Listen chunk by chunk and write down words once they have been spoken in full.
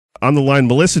on the line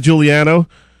Melissa Juliano.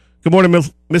 Good morning,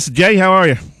 Mrs. J. How are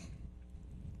you?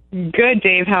 Good,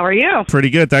 Dave. How are you? Pretty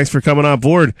good. Thanks for coming on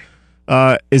board.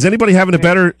 Is anybody having a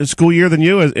better school year than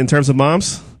you in terms of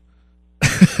moms?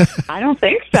 I don't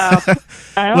think so.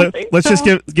 Let's just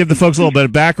give the folks a little bit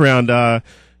of background.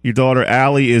 Your daughter,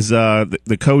 Allie, is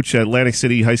the coach at Atlantic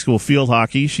City High School field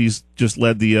hockey. She's just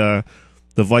led the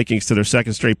Vikings to their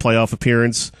second straight playoff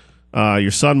appearance.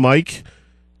 Your son, Mike,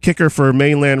 kicker for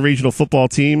Mainland Regional Football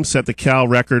Team, set the Cal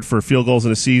record for field goals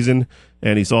in a season,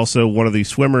 and he's also one of the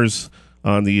swimmers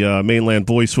on the Mainland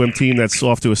boys swim team that's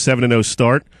off to a 7-0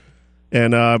 start.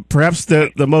 And perhaps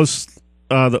the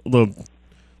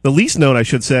least known, I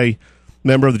should say,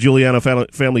 member of the Juliano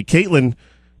family, Caitlin,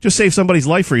 just saved somebody's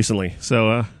life recently.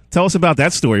 So tell us about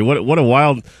that story. What a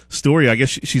wild story. I guess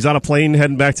she's on a plane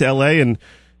heading back to L.A., and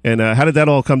how did that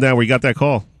all come down where you got that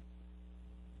call?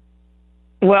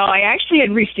 Well, I actually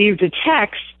had received a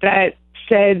text that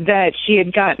said that she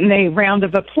had gotten a round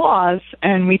of applause,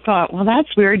 and we thought, well,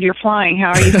 that's weird. You're flying.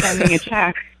 How are you sending a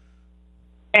text?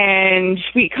 And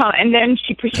then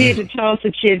she proceeded to tell us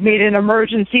that she had made an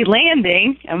emergency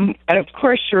landing, and of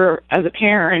course, you're as a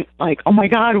parent like, oh my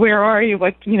God, where are you?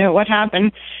 What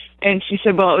happened? And she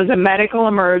said, well, it was a medical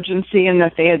emergency, and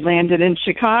that they had landed in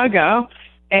Chicago,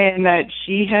 and that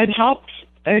she had helped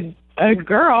a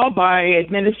girl by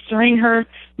administering her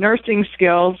nursing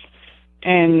skills,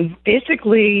 and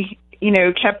basically,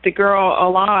 kept the girl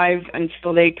alive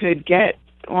until they could get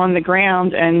on the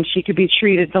ground and she could be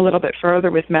treated a little bit further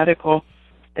with medical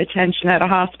attention at a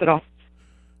hospital.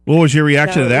 What was your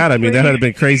reaction to that? I mean, that had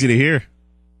been crazy to hear.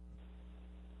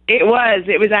 It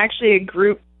was actually a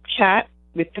group chat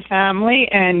with the family,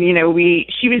 and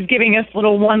she was giving us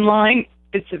little one-line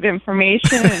bits of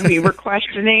information, and we were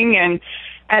questioning, and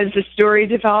as the story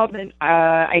developed,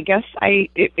 I guess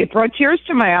it brought tears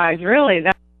to my eyes, really.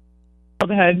 That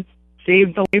child had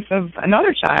saved the life of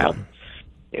another child.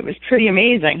 It was pretty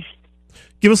amazing.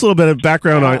 Give us a little bit of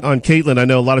background on Caitlin. I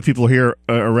know a lot of people here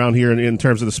around here in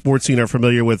terms of the sports scene are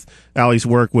familiar with Allie's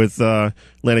work with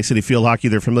Atlantic City Field Hockey.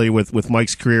 They're familiar with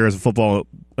Mike's career as a football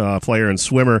player and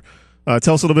swimmer.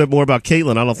 Tell us a little bit more about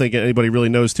Caitlin. I don't think anybody really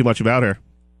knows too much about her.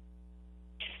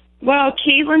 Well,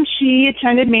 Caitlin, she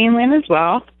attended Mainland as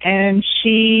well, and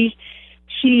she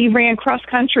ran cross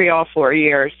country all 4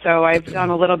 years. So I've done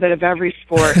a little bit of every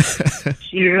sport.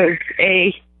 She was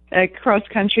a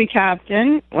cross-country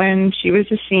captain when she was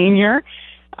a senior.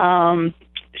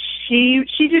 She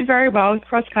did very well with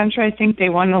cross-country. I think they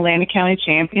won the Atlantic County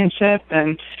Championship,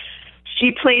 and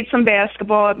she played some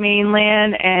basketball at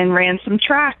Mainland and ran some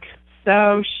track.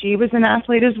 So she was an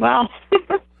athlete as well.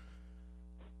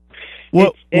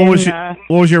 What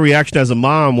was your reaction as a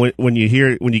mom when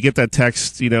you get that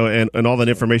text, and all that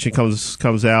information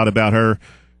comes out about her?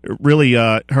 Really,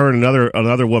 her and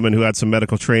another woman who had some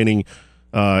medical training.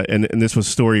 And this was a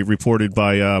story reported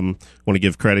by, I want to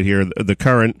give credit here, the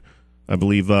Current, I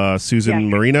believe Susan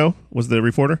Marino was the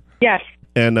reporter? Yes.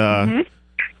 And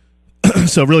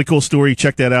so really cool story.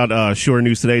 Check that out,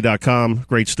 shorenewstoday.com.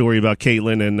 Great story about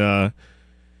Caitlin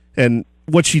and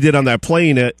what she did on that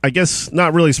plane. I guess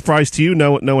not really a surprise to you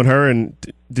knowing her, and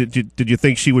did you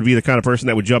think she would be the kind of person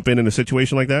that would jump in a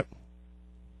situation like that?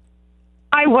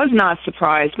 I was not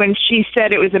surprised. When she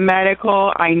said it was a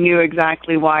medical, I knew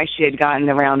exactly why she had gotten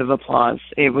the round of applause.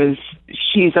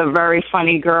 She's a very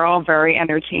funny girl, very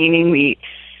entertaining.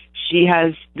 She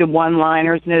has the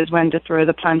one-liners, knows when to throw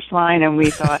the punchline, and we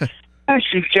thought, oh,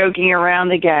 she's joking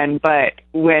around again. But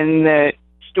when the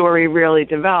story really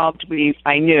developed,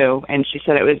 I knew, and she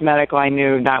said it was medical, I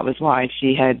knew that was why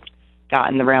she had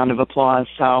gotten the round of applause.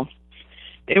 So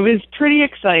it was pretty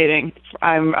exciting.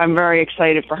 I'm very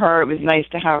excited for her. It was nice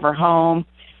to have her home.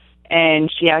 And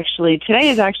today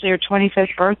is actually her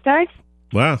 25th birthday.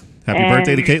 Wow. Happy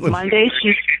birthday to Caitlin.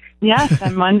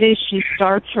 On Monday she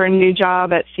starts her new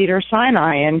job at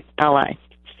Cedars-Sinai in L.A.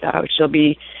 So she'll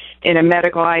be in a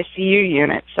medical ICU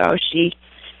unit. So she's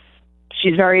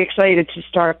very excited to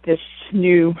start this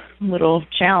new little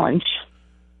challenge.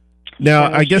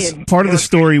 Now, I guess part of the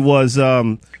story was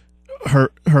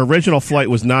her original flight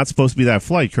was not supposed to be that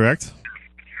flight, correct?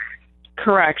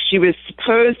 Correct. She was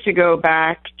supposed to go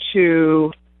back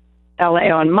to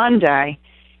L.A. on Monday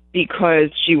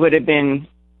because she would have been,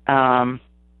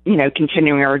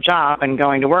 continuing her job and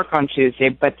going to work on Tuesday.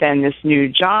 But then this new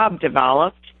job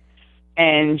developed,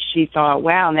 and she thought,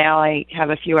 wow, now I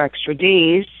have a few extra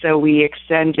days. So we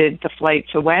extended the flight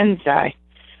to Wednesday.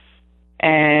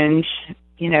 And,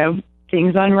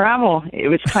 things unravel. It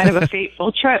was kind of a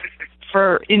fateful trip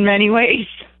in many ways.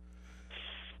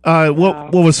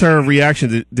 What was her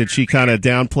reaction? Did she kind of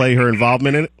downplay her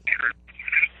involvement in it?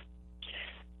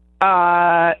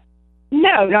 No,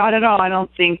 not at all. I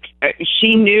don't think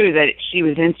she knew that she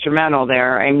was instrumental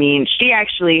there. I mean, she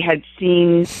actually had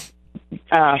seen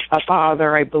a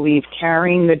father, I believe,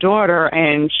 carrying the daughter,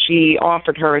 and she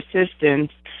offered her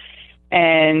assistance.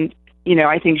 And, you know,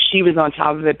 I think she was on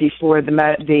top of it before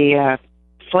the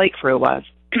flight crew was.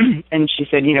 And she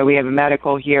said, you know, we have a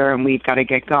medical here and we've got to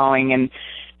get going. And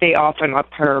they offered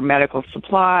up her medical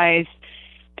supplies,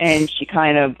 and she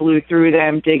kind of blew through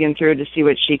them, digging through to see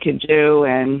what she could do.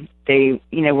 And they,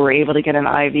 you know, were able to get an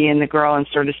IV in the girl and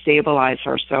sort of stabilize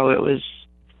her. So it was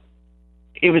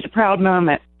a proud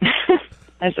moment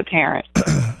as a parent.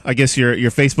 I guess your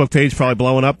Facebook page probably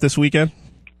blowing up this weekend?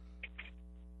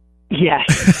 Yes.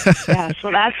 Yes.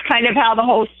 Well, that's kind of how the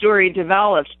whole story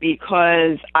developed,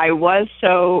 because I was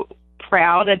so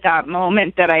proud at that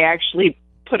moment that I actually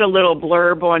put a little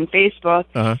blurb on Facebook,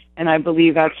 and I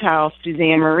believe that's how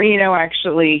Suzanne Marino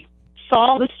actually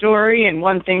saw the story, and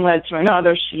one thing led to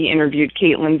another. She interviewed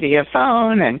Caitlin via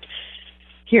phone, and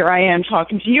here I am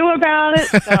talking to you about it.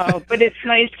 So, but it's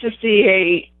nice to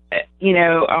see a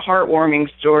heartwarming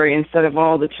story instead of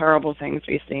all the terrible things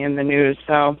we see in the news.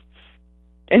 So,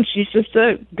 and she's just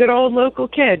a good old local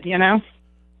kid, you know.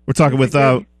 We're talking with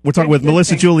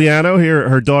Melissa Juliano here.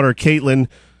 Her daughter Caitlin,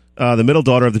 the middle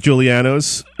daughter of the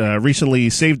Julianos, recently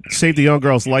saved a young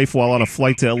girl's life while on a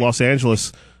flight to Los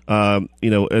Angeles.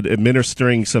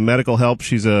 Administering some medical help.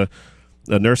 She's a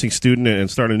nursing student and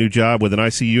starting a new job with an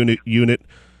ICU unit.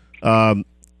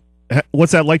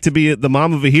 What's that like to be the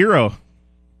mom of a hero?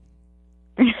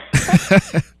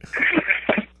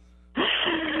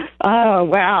 Oh,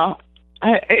 wow.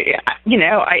 I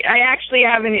actually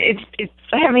haven't.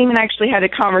 I haven't even actually had a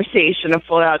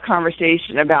full-out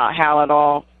conversation about how it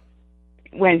all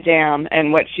went down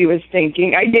and what she was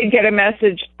thinking. I did get a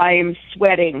message. I am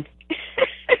sweating.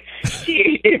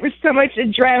 It was so much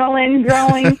adrenaline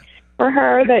growing for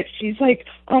her that she's like,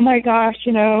 "Oh my gosh,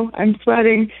 I'm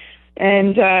sweating."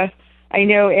 And I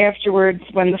know afterwards,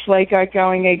 when the flight got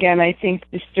going again, I think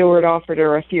the steward offered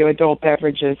her a few adult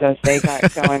beverages as they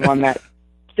got going on that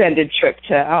extended trip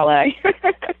to LA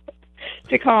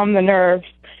to calm the nerves.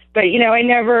 But I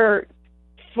never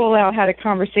full out had a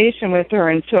conversation with her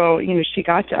until she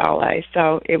got to LA.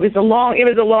 So it was a long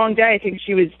day. I think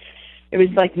it was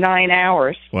like 9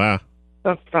 hours. Wow.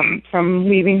 From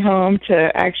leaving home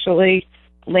to actually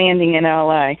landing in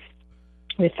LA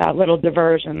with that little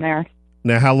diversion there.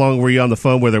 Now, how long were you on the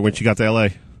phone with her when she got to LA?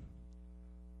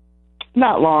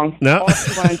 Not long. No? All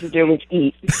she wanted to do was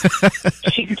eat.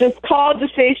 She just called to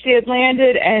say she had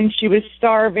landed, and she was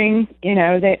starving.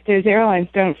 Those airlines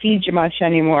don't feed you much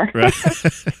anymore. Right.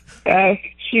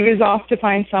 She was off to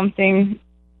find something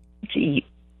to eat.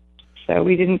 So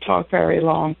we didn't talk very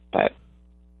long, but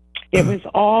it was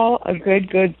all a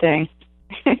good thing.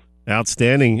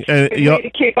 Outstanding. Good way to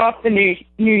kick off the new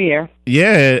year.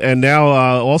 Yeah, and now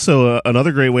also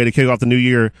another great way to kick off the new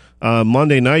year,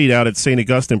 Monday night out at St.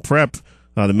 Augustine Prep,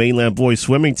 the mainland boys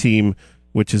swimming team,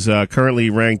 which is currently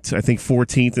ranked, I think,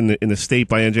 14th in the state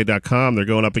by NJ.com. They're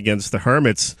going up against the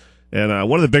Hermits, and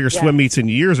one of the bigger swim meets in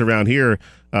years around here.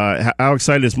 How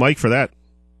excited is Mike for that?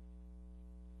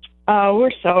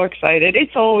 We're so excited.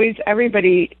 It's always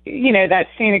everybody, that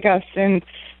St. Augustine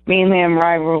mainland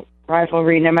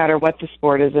rivalry, no matter what the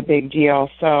sport, is a big deal.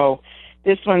 So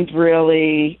this one's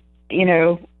really,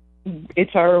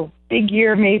 it's our big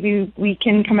year. Maybe we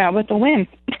can come out with a win.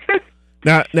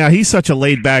 Now he's such a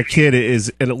laid back kid.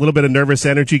 Is a little bit of nervous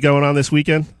energy going on this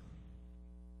weekend?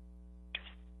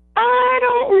 I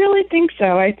don't really think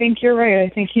so. I think you're right. I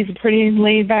think he's a pretty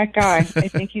laid back guy. I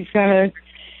think he's going to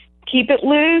keep it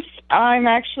loose. I'm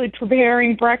actually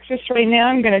preparing breakfast right now.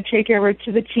 I'm going to take over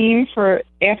to the team for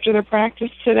after the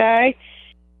practice today.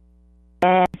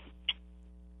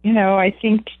 I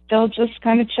think they'll just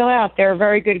kind of chill out. They're a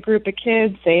very good group of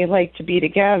kids. They like to be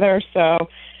together. So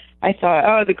I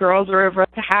thought, the girls are over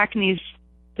at the Hackneys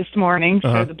this morning,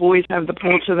 so the boys have the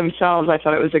pool to themselves. I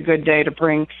thought it was a good day to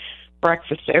bring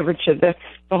breakfast over to the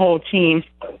whole team,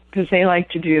 because they like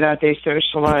to do that. They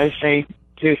socialize. They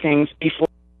do things before.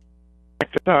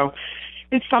 So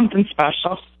it's something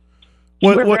special.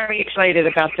 We're very excited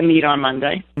about the meet on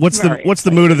Monday. What's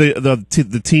the mood of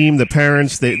the team, the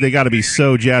parents? They got to be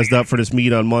so jazzed up for this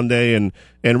meet on Monday, and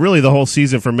really the whole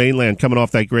season for Mainland, coming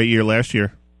off that great year last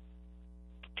year.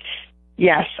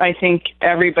 Yes, I think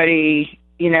everybody,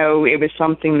 it was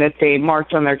something that they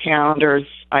marked on their calendars.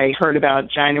 I heard about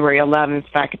January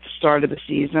 11th back at the start of the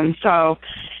season. So,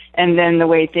 and then the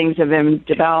way things have been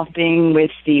developing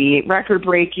with the record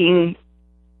breaking.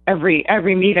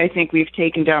 Every meet, I think we've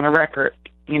taken down a record,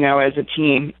 as a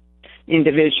team.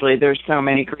 Individually, there's so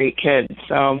many great kids.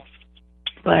 So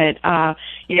But,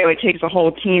 it takes a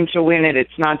whole team to win it.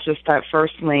 It's not just that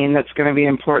first lane that's going to be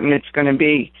important. It's going to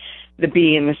be the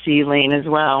B and the C lane as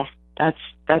well. That's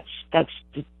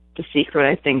the secret,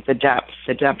 I think, the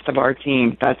depth of our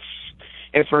team.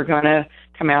 If we're going to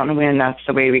come out and win, that's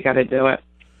the way we got to do it.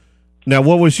 Now,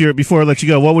 before I let you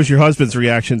go, what was your husband's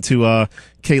reaction to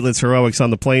Caitlin's heroics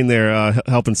on the plane there,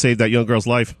 helping save that young girl's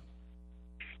life?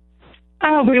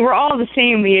 Oh, we were all the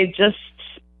same.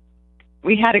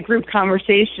 We had a group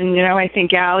conversation. I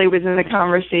think Allie was in the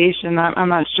conversation. I'm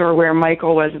not sure where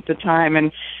Michael was at the time.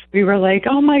 And we were like,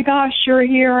 oh, my gosh, you're a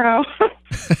hero.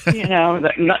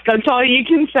 That's all you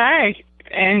can say.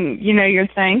 And, you're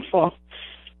thankful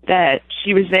that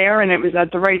she was there and it was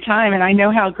at the right time. And I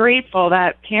know how grateful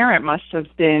that parent must have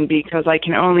been, because I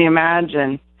can only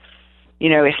imagine,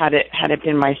 had it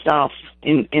been myself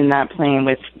in that plane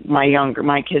with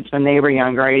my kids when they were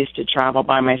younger. I used to travel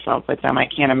by myself with them. I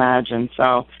can't imagine.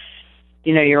 So,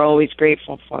 you're always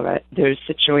grateful for those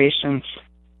situations.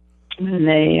 And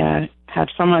they have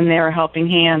someone there, a helping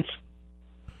hand.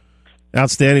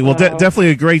 Outstanding. Well, definitely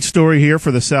a great story here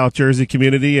for the South Jersey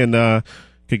community, and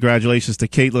congratulations to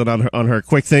Caitlin on her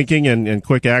quick thinking and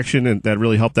quick action, and that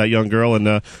really helped that young girl.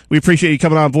 And we appreciate you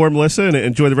coming on board, Melissa, and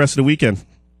enjoy the rest of the weekend.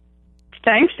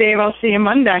 Thanks, Dave. I'll see you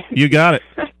Monday. You got it.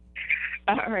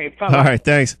 All right. Bye-bye. All right,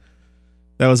 thanks.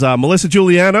 That was Melissa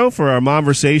Juliano for our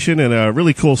Momversation, and a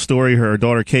really cool story. Her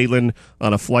daughter Caitlin,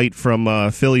 on a flight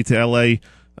from Philly to L.A.,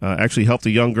 actually helped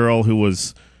a young girl who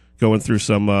was going through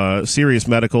some serious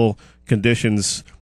medical conditions